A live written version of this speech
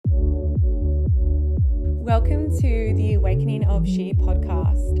Welcome to the Awakening of She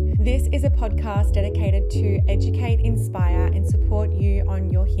podcast. This is a podcast dedicated to educate, inspire, and support you on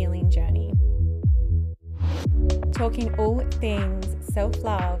your healing journey. Talking all things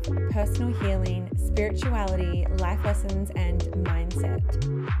self-love, personal healing, spirituality, life lessons, and mindset.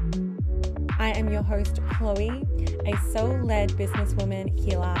 I am your host, Chloe, a soul-led businesswoman,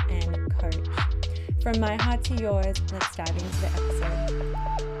 healer, and coach. From my heart to yours, let's dive into the episode.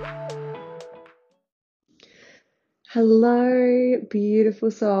 Hello, beautiful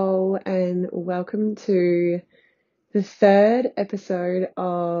soul, and welcome to the third episode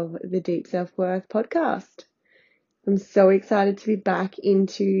of the Deep Self-Worth podcast. I'm so excited to be back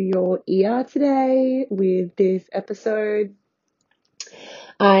into your ear today with this episode.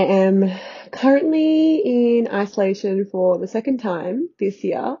 I am currently in isolation for the second time this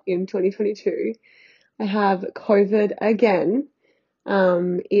year in 2022. I have COVID again.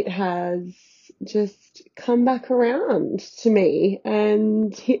 It has just come back around to me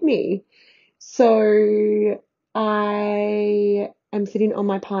and hit me. So I am sitting on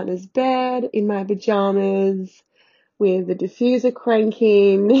my partner's bed in my pajamas with the diffuser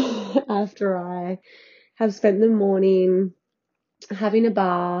cranking after I have spent the morning having a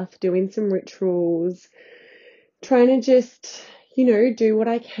bath, doing some rituals, trying to just, do what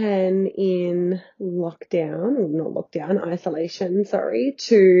I can in isolation,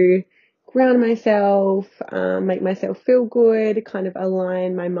 to ground myself, make myself feel good, kind of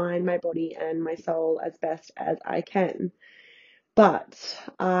align my mind, my body, and my soul as best as I can. But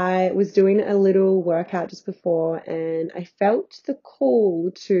I was doing a little workout just before and I felt the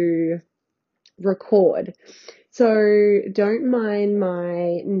call to record. So don't mind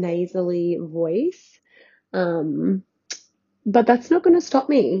my nasally voice. But that's not going to stop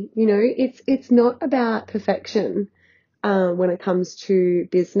me. It's not about perfection. When it comes to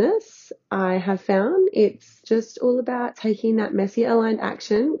business, I have found it's just all about taking that messy aligned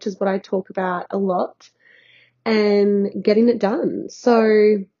action, which is what I talk about a lot, and getting it done.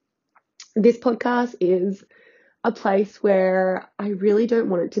 So this podcast is a place where I really don't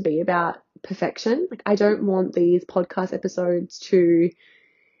want it to be about perfection. Like, I don't want these podcast episodes to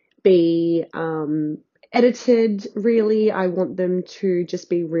be edited, really. I want them to just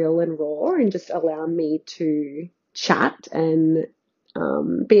be real and raw and just allow me to chat and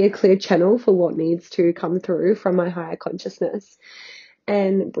be a clear channel for what needs to come through from my higher consciousness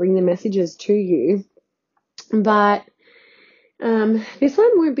and bring the messages to you. But this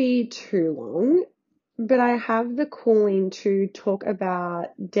one won't be too long, but I have the calling to talk about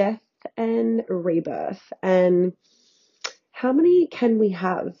death and rebirth and how many can we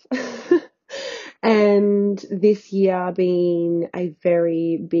have? And this year being a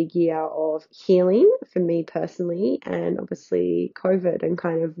very big year of healing for me personally, and obviously COVID and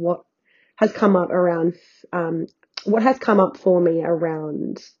kind of what has come up for me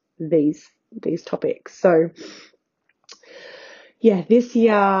around these topics. So yeah, this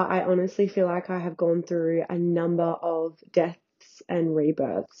year I honestly feel like I have gone through a number of deaths and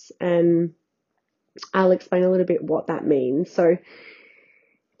rebirths, and I'll explain a little bit what that means. So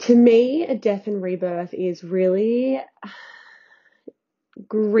to me, a death and rebirth is really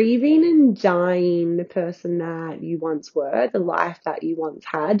grieving and dying the person that you once were, the life that you once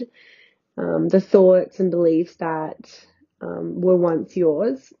had, the thoughts and beliefs that were once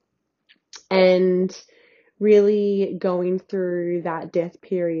yours, and really going through that death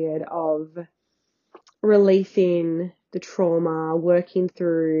period of releasing the trauma, working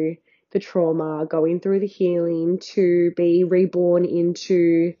through the trauma, going through the healing to be reborn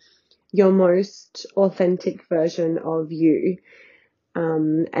into your most authentic version of you.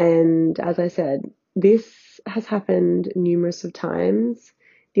 And as I said, this has happened numerous of times.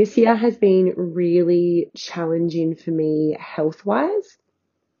 This year has been really challenging for me health-wise.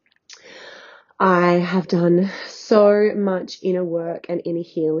 I have done so much inner work and inner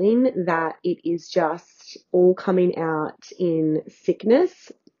healing that it is just all coming out in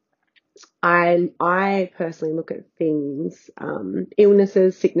sickness. I personally look at things,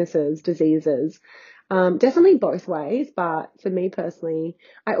 illnesses, sicknesses, diseases, definitely both ways. But for me personally,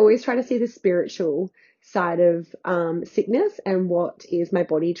 I always try to see the spiritual side of sickness and what is my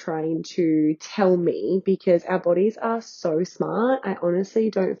body trying to tell me, because our bodies are so smart. I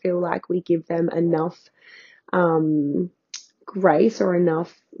honestly don't feel like we give them enough grace or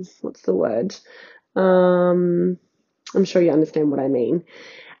enough, what's the word? I'm sure you understand what I mean.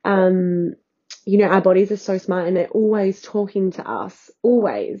 Our bodies are so smart and they're always talking to us,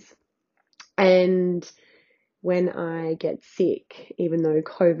 always. And when I get sick, even though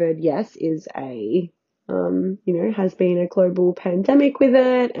COVID, yes, is has been a global pandemic with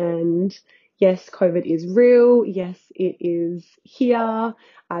it, and yes, COVID is real. Yes, it is here.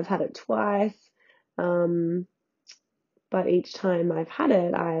 I've had it twice. But each time I've had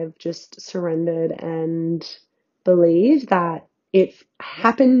it, I've just surrendered and believed that it's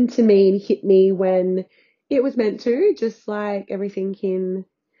happened to me and hit me when it was meant to, just like everything in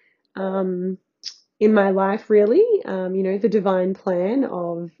my life, really. The divine plan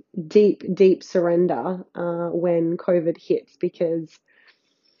of deep, deep surrender when COVID hits, because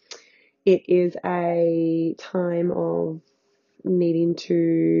it is a time of needing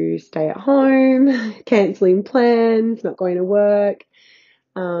to stay at home, cancelling plans, not going to work.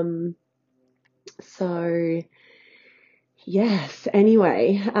 So yes,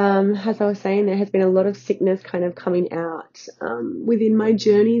 anyway, as I was saying, there has been a lot of sickness kind of coming out within my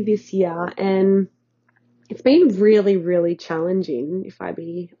journey this year, and it's been really, really challenging, if I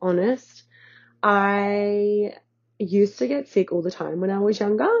be honest. I used to get sick all the time when I was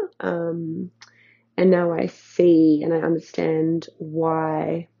younger, and now I see and I understand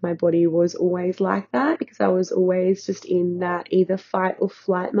why my body was always like that, because I was always just in that either fight or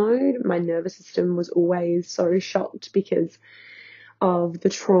flight mode. My nervous system was always so shocked because of the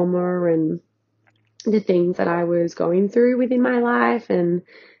trauma and the things that I was going through within my life, and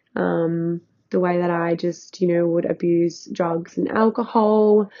the way that I just, would abuse drugs and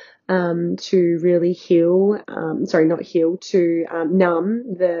alcohol to really numb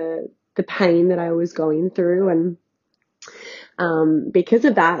the pain that I was going through. And because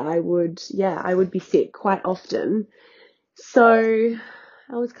of that, I would be sick quite often. So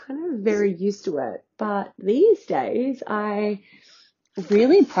I was kind of very used to it. But these days, I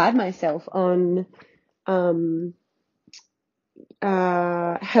really pride myself on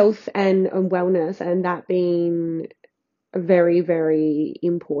health and wellness, and that being a very, very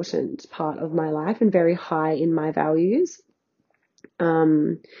important part of my life and very high in my values.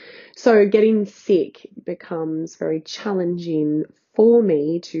 So getting sick becomes very challenging for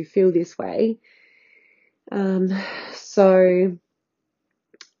me to feel this way. So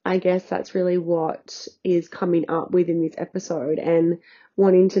I guess that's really what is coming up within this episode, and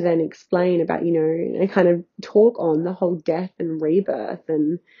wanting to then explain about, and kind of talk on the whole death and rebirth,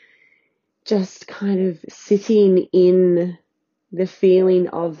 and just kind of sitting in the feeling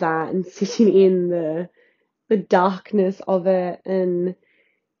of that, and sitting in the darkness of it, and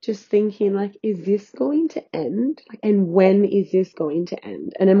just thinking, like, is this going to end? Like, and when is this going to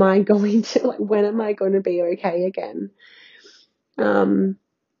end? And am I going to, when am I going to be okay again?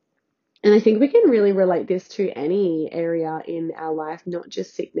 And I think we can really relate this to any area in our life, not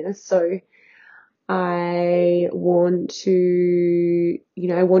just sickness. So I want to,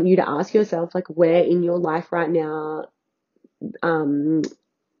 I want you to ask yourself, like, where in your life right now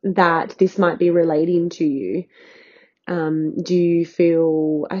that this might be relating to you. Do you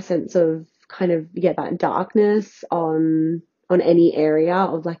feel a sense of kind of, that darkness on any area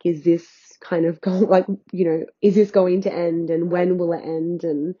of, like, is this kind of going, like, is this going to end, and when will it end?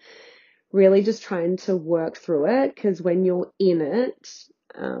 And really just trying to work through it, because when you're in it,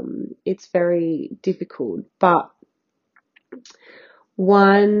 it's very difficult. But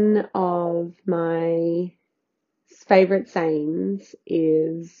one of my favorite sayings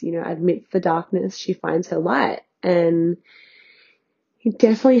is, amidst the darkness, she finds her light. And it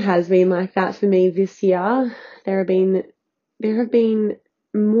definitely has been like that for me this year. There have been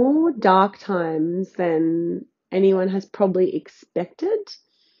more dark times than anyone has probably expected.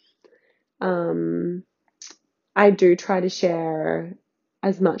 I do try to share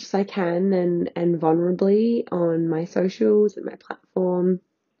as much as I can, and vulnerably, on my socials and my platform,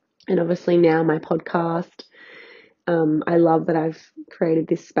 and obviously now my podcast. I love that I've created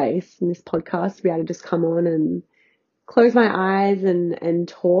this space and this podcast to be able to just come on and close my eyes and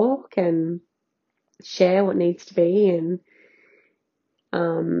talk and share what needs to be,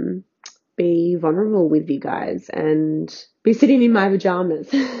 and be vulnerable with you guys, and be sitting in my pajamas.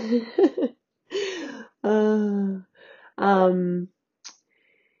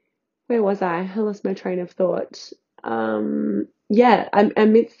 Where was I? I lost my train of thought. Amidst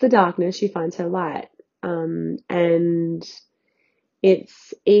the darkness, she finds her light. And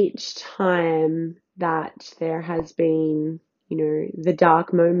it's each time that there has been, the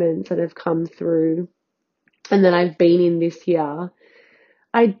dark moments that have come through and that I've been in this year,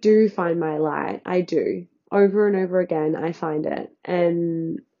 I do find my light. I do. Over and over again, I find it.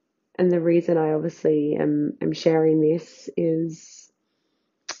 And the reason I obviously am sharing this is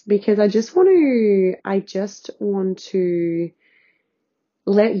because I just want to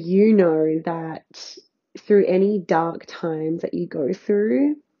let you know that through any dark times that you go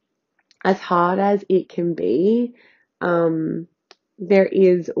through, as hard as it can be, there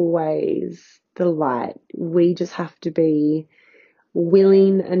is always the light. We just have to be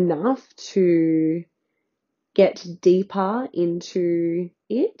willing enough to get deeper into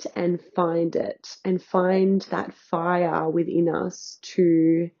it and find that fire within us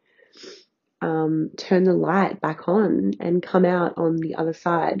to turn the light back on and come out on the other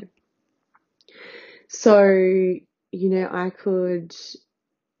side. So, I could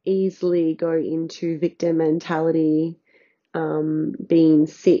easily go into victim mentality, being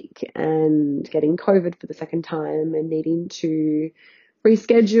sick and getting COVID for the second time and needing to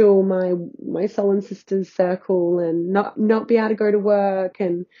reschedule my soul and sisters circle and not be able to go to work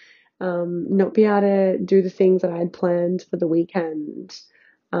and not be able to do the things that I had planned for the weekend,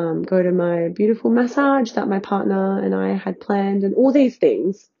 go to my beautiful massage that my partner and I had planned and all these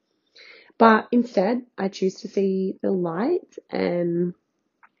things. But instead, I choose to see the light and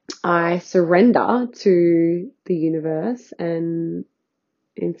I surrender to the universe and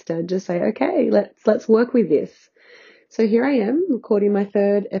instead just say, okay, let's work with this. So here I am recording my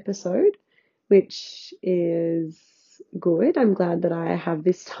 3rd episode, which is good. I'm glad that I have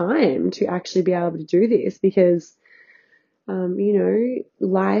this time to actually be able to do this because,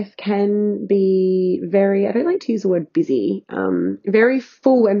 life can be very, I don't like to use the word busy, very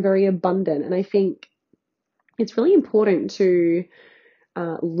full and very abundant. And I think it's really important to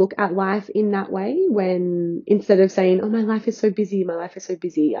look at life in that way when instead of saying, oh, my life is so busy,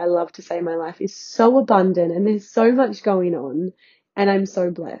 I love to say my life is so abundant and there's so much going on and I'm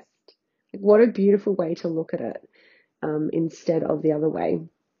so blessed. Like, what a beautiful way to look at it, instead of the other way.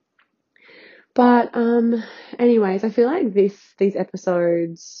 But anyways, I feel like this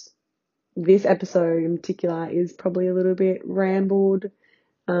episode in particular is probably a little bit rambled,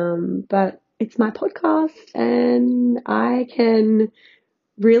 but it's my podcast and I can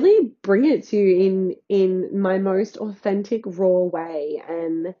really bring it to you in my most authentic, raw way,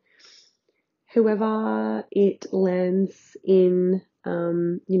 and whoever it lands in,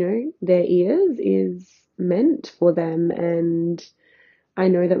 their ears is meant for them. And I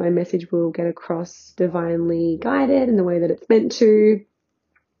know that my message will get across divinely guided in the way that it's meant to.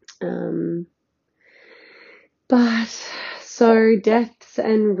 But so deaths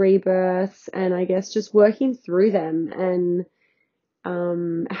and rebirths, and I guess just working through them and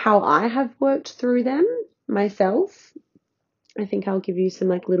how I have worked through them myself. I think I'll give you some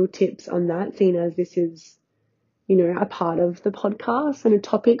little tips on that, seeing as this is, a part of the podcast and a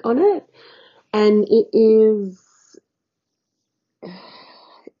topic on it. And it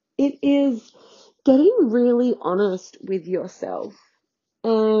is getting really honest with yourself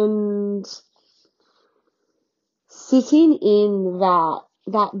and sitting in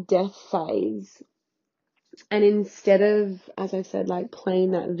that death phase. And instead of, as I said,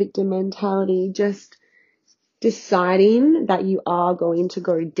 playing that victim mentality, just deciding that you are going to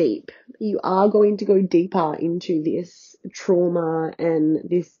go deep. You are going to go deeper into this trauma and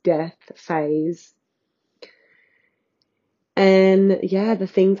this death phase. And yeah, the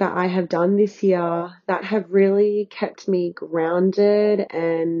things that I have done this year that have really kept me grounded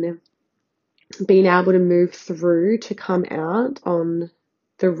and being able to move through to come out on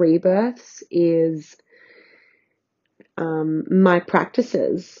the rebirths is my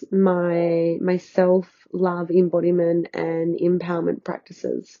practices, my self-love, embodiment and empowerment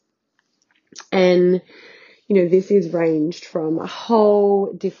practices. And, this is ranged from a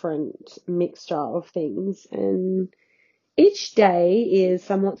whole different mixture of things. And each day is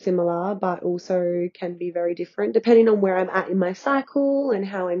somewhat similar, but also can be very different depending on where I'm at in my cycle and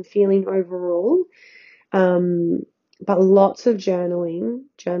how I'm feeling overall. But lots of journaling.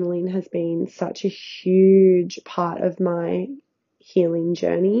 Journaling has been such a huge part of my healing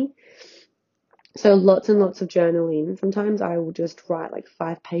journey. So lots and lots of journaling. Sometimes I will just write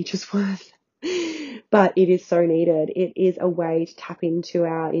 5 pages worth, but it is so needed. It is a way to tap into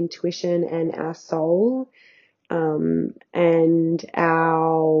our intuition and our soul, and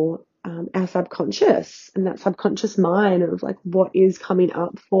our subconscious and that subconscious mind of what is coming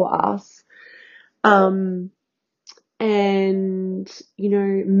up for us. And,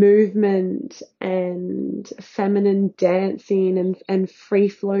 movement and feminine dancing and free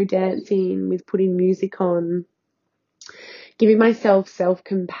flow dancing with putting music on, giving myself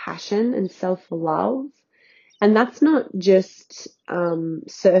self-compassion and self-love. And that's not just,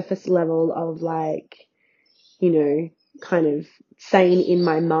 surface level of kind of saying in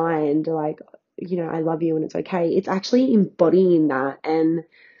my mind, I love you and it's okay. It's actually embodying that and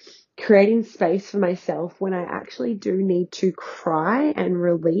creating space for myself when I actually do need to cry and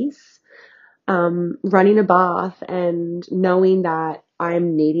release, running a bath and knowing that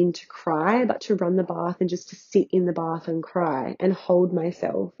I'm needing to cry, but to run the bath and just to sit in the bath and cry and hold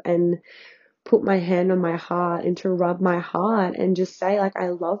myself and put my hand on my heart and to rub my heart and just say, like, I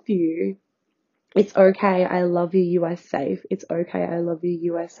love you. It's okay. I love you. You are safe. It's okay. I love you.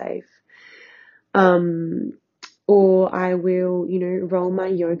 You are safe. Or I will, roll my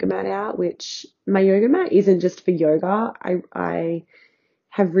yoga mat out, which my yoga mat isn't just for yoga. I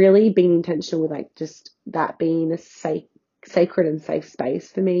have really been intentional with like just that being a sacred and safe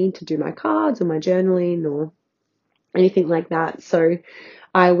space for me to do my cards or my journaling or anything like that. So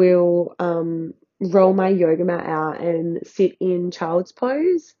I will roll my yoga mat out and sit in child's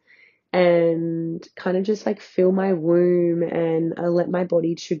pose and kind of just like feel my womb, and I let my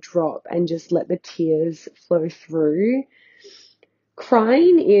body to drop and just let the tears flow through.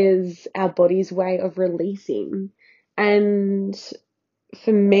 Crying is our body's way of releasing. And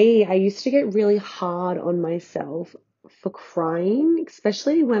for me, I used to get really hard on myself for crying,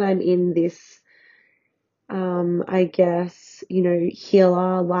 especially when I'm in this, I guess,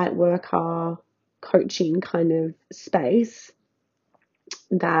 healer, light worker, coaching kind of space,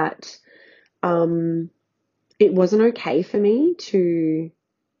 that it wasn't okay for me to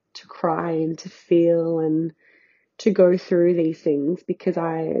cry and to feel and to go through these things, because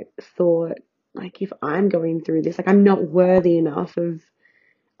I thought, like, if I'm going through this, like, I'm not worthy enough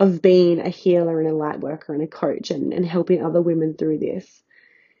of being a healer and a light worker and a coach and helping other women through this.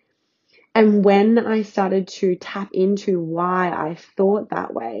 And when I started to tap into why I thought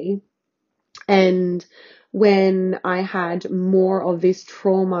that way, and when I had more of this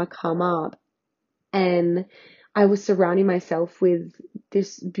trauma come up, and I was surrounding myself with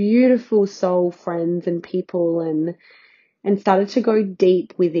this beautiful soul friends and people, and started to go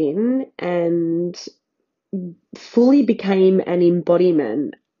deep within and fully became an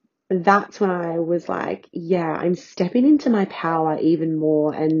embodiment, that's when I was like, yeah, I'm stepping into my power even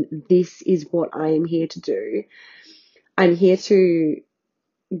more, and this is what I am here to do. I'm here to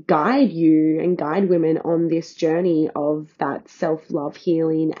guide you and guide women on this journey of that self-love,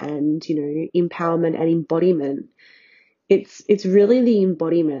 healing, and, empowerment and embodiment. It's really the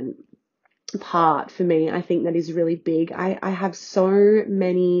embodiment part for me, I think, that is really big. I have so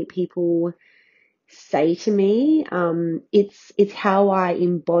many people say to me, it's how I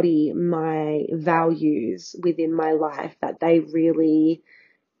embody my values within my life that they really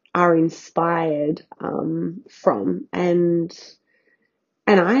are inspired from. And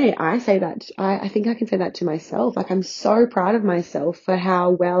I say that, I think I can say that to myself. Like, I'm so proud of myself for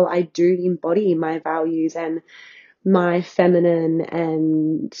how well I do embody my values and my feminine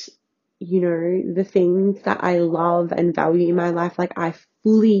and, the things that I love and value in my life. Like, I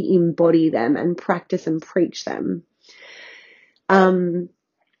fully embody them and practice and preach them.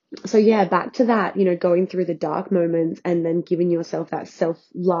 So yeah, back to that, going through the dark moments and then giving yourself that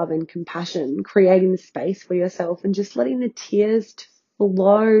self-love and compassion, creating the space for yourself and just letting the tears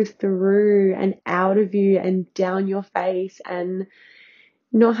flow through and out of you and down your face, and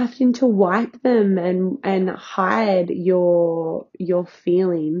not having to wipe them and hide your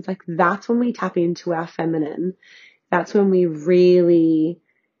feelings. Like, that's when we tap into our feminine. That's when we really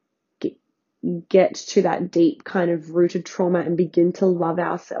get to that deep kind of rooted trauma and begin to love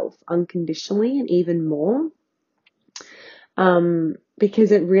ourselves unconditionally and even more.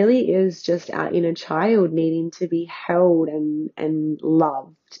 Because it really is just our inner child needing to be held and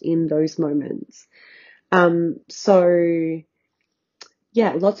loved in those moments. So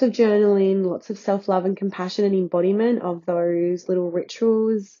yeah, lots of journaling, lots of self-love and compassion and embodiment of those little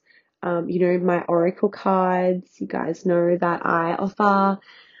rituals. My oracle cards, you guys know that I offer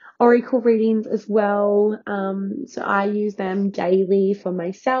oracle readings as well. So I use them daily for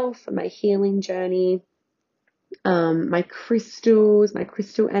myself, for my healing journey. My crystals, my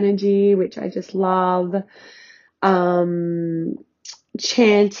crystal energy, which I just love.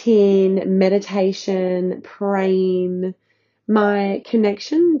 Chanting, meditation, praying, my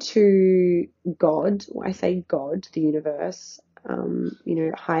connection to God. I say God, the universe,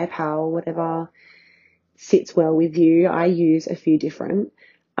 higher power, whatever sits well with you. I use a few different,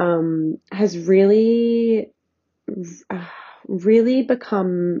 has really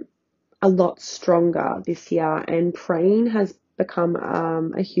become a lot stronger this year, and praying has become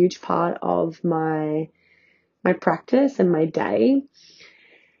a huge part of my practice and my day.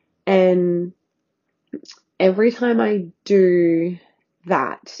 And every time I do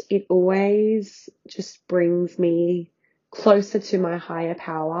that, it always just brings me closer to my higher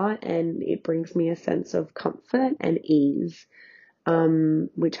power, and it brings me a sense of comfort and ease,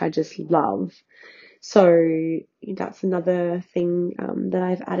 which I just love. So that's another thing that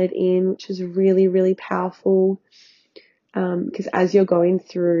I've added in, which is really, really powerful. Because as you're going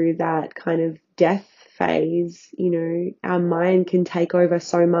through that kind of death phase, our mind can take over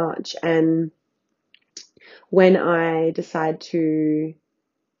so much. And when I decide to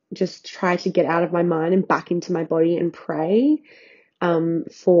just try to get out of my mind and back into my body and pray,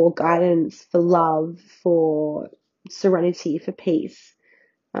 for guidance, for love, for serenity, for peace,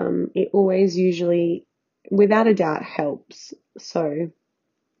 it always usually, without a doubt, helps. So,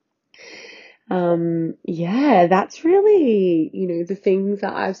 yeah, that's really, the things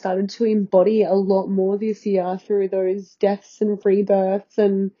that I've started to embody a lot more this year through those deaths and rebirths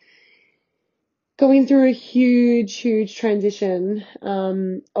and going through a huge, huge transition,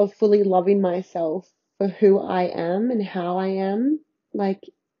 of fully loving myself for who I am and how I am, like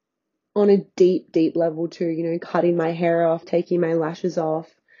on a deep, deep level too, cutting my hair off, taking my lashes off.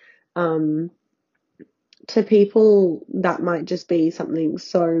 To people that might just be something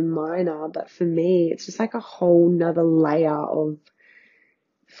so minor, but for me, it's just like a whole nother layer of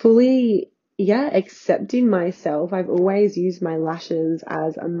fully, accepting myself. I've always used my lashes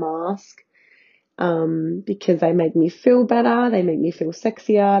as a mask, because they make me feel better, they make me feel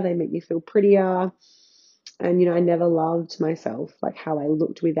sexier, they make me feel prettier. And, I never loved myself, like how I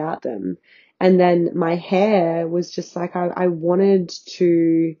looked without them. And then my hair was just like, I wanted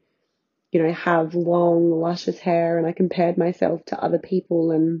to, have long, luscious hair, and I compared myself to other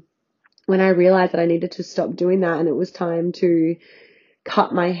people. And when I realized that I needed to stop doing that and it was time to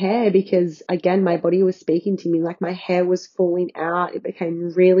cut my hair, because again, my body was speaking to me, like my hair was falling out. It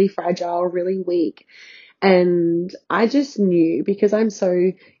became really fragile, really weak. And I just knew, because I'm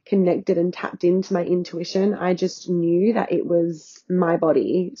so connected and tapped into my intuition, I just knew that it was my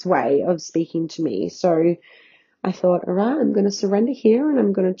body's way of speaking to me. So I thought, all right, I'm going to surrender here and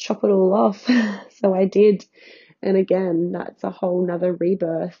I'm going to chop it all off. So I did. And again, that's a whole nother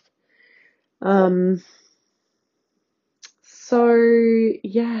rebirth. So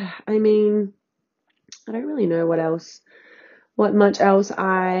yeah, I mean, I don't really know what much else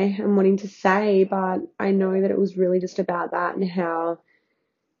I am wanting to say, but I know that it was really just about that and how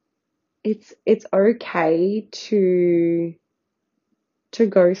it's okay to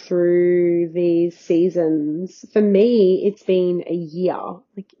go through these seasons. For me, it's been a year.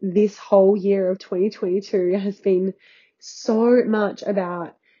 Like this whole year of 2022 has been so much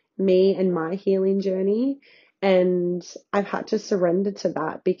about me and my healing journey. And I've had to surrender to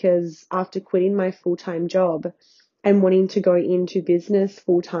that, because after quitting my full-time job and wanting to go into business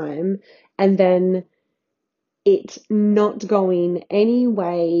full-time, and then it not going any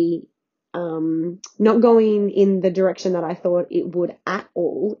way, not going in the direction that I thought it would at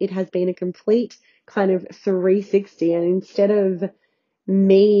all. It has been a complete kind of 360. And instead of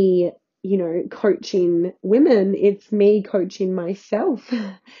me, coaching women, it's me coaching myself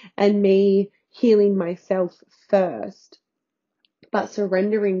and me healing myself first, but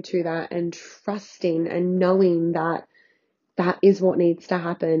surrendering to that and trusting and knowing that that is what needs to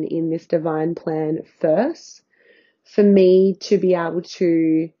happen in this divine plan first, for me to be able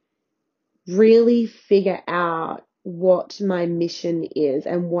to really figure out what my mission is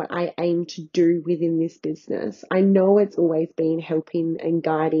and what I aim to do within this business. I know it's always been helping and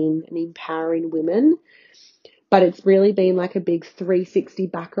guiding and empowering women, but it's really been like a big 360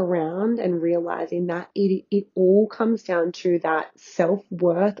 back around, and realizing that it all comes down to that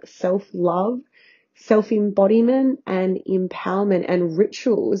self-worth, self-love, self-embodiment and empowerment and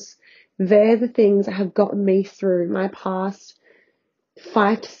rituals. They're the things that have gotten me through my past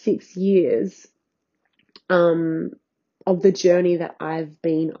 5 to 6 years, of the journey that I've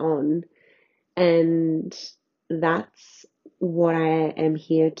been on. And that's what I am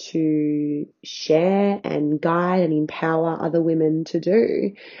here to share and guide and empower other women to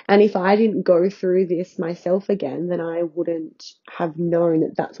do. And if I didn't go through this myself again, then I wouldn't have known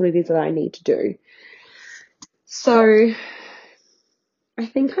that that's what it is that I need to do. So I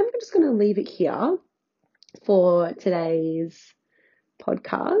think I'm just going to leave it here for today's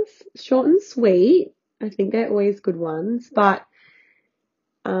podcast. Short and sweet. I think they're always good ones, but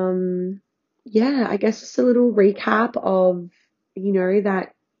I guess just a little recap of,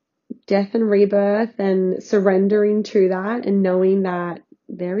 that death and rebirth, and surrendering to that, and knowing that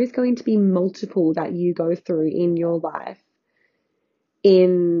there is going to be multiple that you go through in your life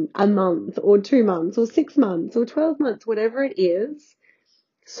in a month or 2 months or 6 months or 12 months, whatever it is.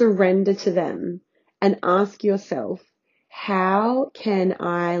 Surrender to them and ask yourself, how can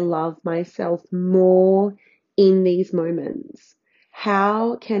I love myself more in these moments?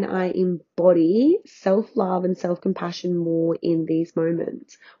 How can I embody self-love and self-compassion more in these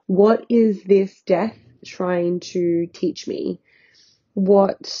moments? What is this death trying to teach me?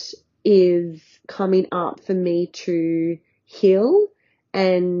 What is coming up for me to heal,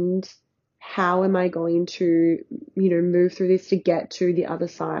 and how am I going to, move through this to get to the other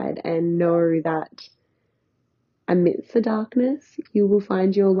side and know that amidst the darkness, you will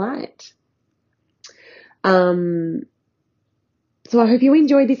find your light. So I hope you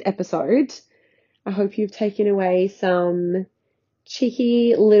enjoyed this episode. I hope you've taken away some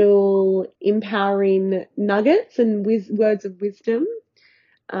cheeky little empowering nuggets and words of wisdom.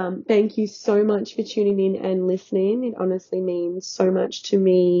 Thank you so much for tuning in and listening. It honestly means so much to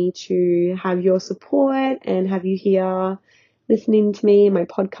me to have your support and have you here listening to me and my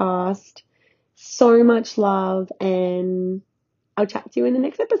podcast. So much love, and I'll chat to you in the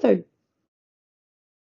next episode.